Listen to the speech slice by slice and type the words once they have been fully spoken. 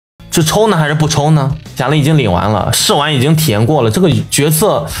是抽呢还是不抽呢？奖励已经领完了，试玩已经体验过了，这个角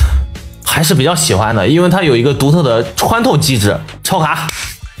色还是比较喜欢的，因为它有一个独特的穿透机制。抽卡，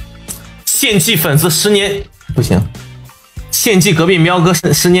献祭粉丝10年不行，献祭隔壁喵哥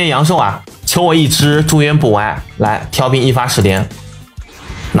10年阳寿啊！求我一只，祝愿不歪。来，调频一发10连，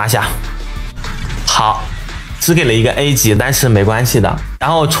拿下。好，只给了一个 A 级，但是没关系的。然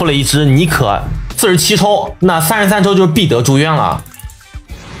后出了一只妮可，47抽，那33抽就是必得住院了。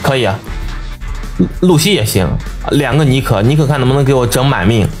可以啊，露西也行，2个妮可看能不能给我整满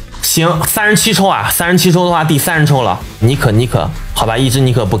命。行，37抽啊，37抽的话第30抽了。妮可，好吧，一只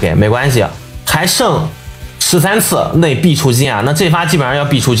妮可不给，没关系，还剩13次内必出金啊，那这发基本上要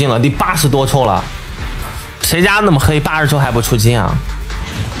必出金了，第80多抽了，谁家那么黑，80抽还不出金啊？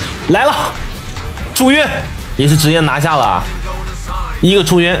来了，住院也是直接拿下了，1个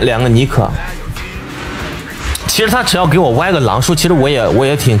住院，2个妮可。其实他只要给我歪个狼叔，其实我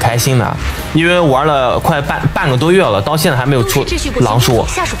也挺开心的，因为玩了快半个多月了，到现在还没有出狼叔，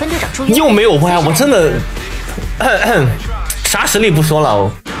又没有歪，我真的啥实力不说了，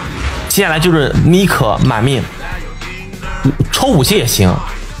接下来就是妮可满命，抽武器也行，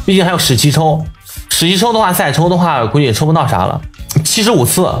毕竟还有17抽，17抽的话再抽的话估计也抽不到啥了，75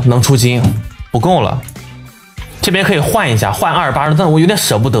次能出金不够了，这边可以换一下，换28，但我有点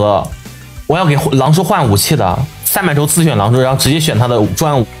舍不得。我要给狼叔换武器的，300抽自选狼叔，然后直接选他的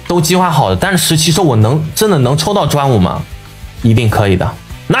专武，都计划好的。但是17抽我真的能抽到专武吗？一定可以的，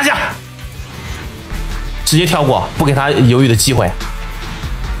拿下，直接跳过，不给他犹豫的机会。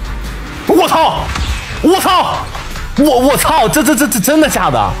我操！这真的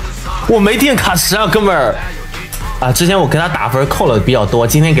假的？我没电卡池啊，哥们儿啊！之前我给他打分扣了比较多，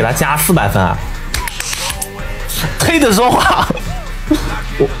今天给他加400分啊！黑的说话，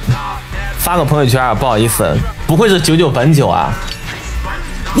发个朋友圈啊，不好意思，不会是99本9啊？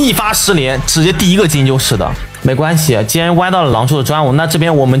一发10连，直接第1个金就是的，没关系，既然歪到了狼叔的专武，那这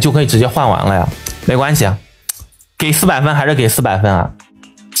边我们就可以直接换完了呀，没关系，给400分还是给400分啊？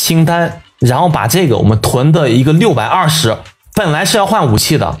清单，然后把这个我们囤的一个620，本来是要换武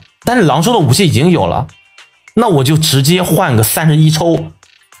器的，但是狼叔的武器已经有了，那我就直接换个31抽，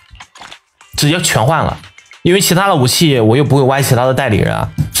直接全换了。因为其他的武器我又不会歪其他的代理人啊，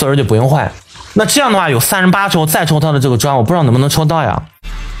所以说就不用换。那这样的话有38抽再抽他的这个专，我不知道能不能抽到呀，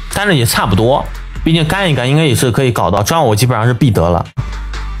但是也差不多，毕竟干一干应该也是可以搞到专，我基本上是必得了。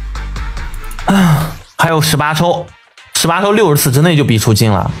还有18抽60次之内就必出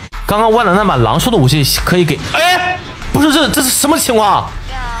金了。刚刚问了那把狼叔的武器可以给，哎，不是这是什么情况？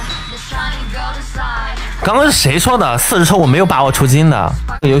刚刚是谁说的40抽我没有把握出金的？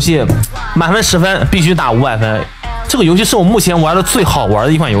这个游戏满分10分必须打500分，这个游戏是我目前玩的最好玩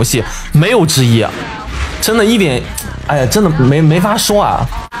的一款游戏，没有之一，真的一点，哎呀，真的没法说啊，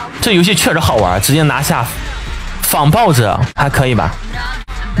这游戏确实好玩，直接拿下仿报者还可以吧，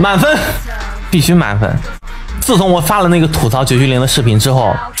满分必须满分。自从我发了那个吐槽990的视频之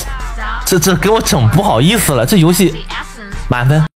后，这给我整不好意思了，这游戏满分。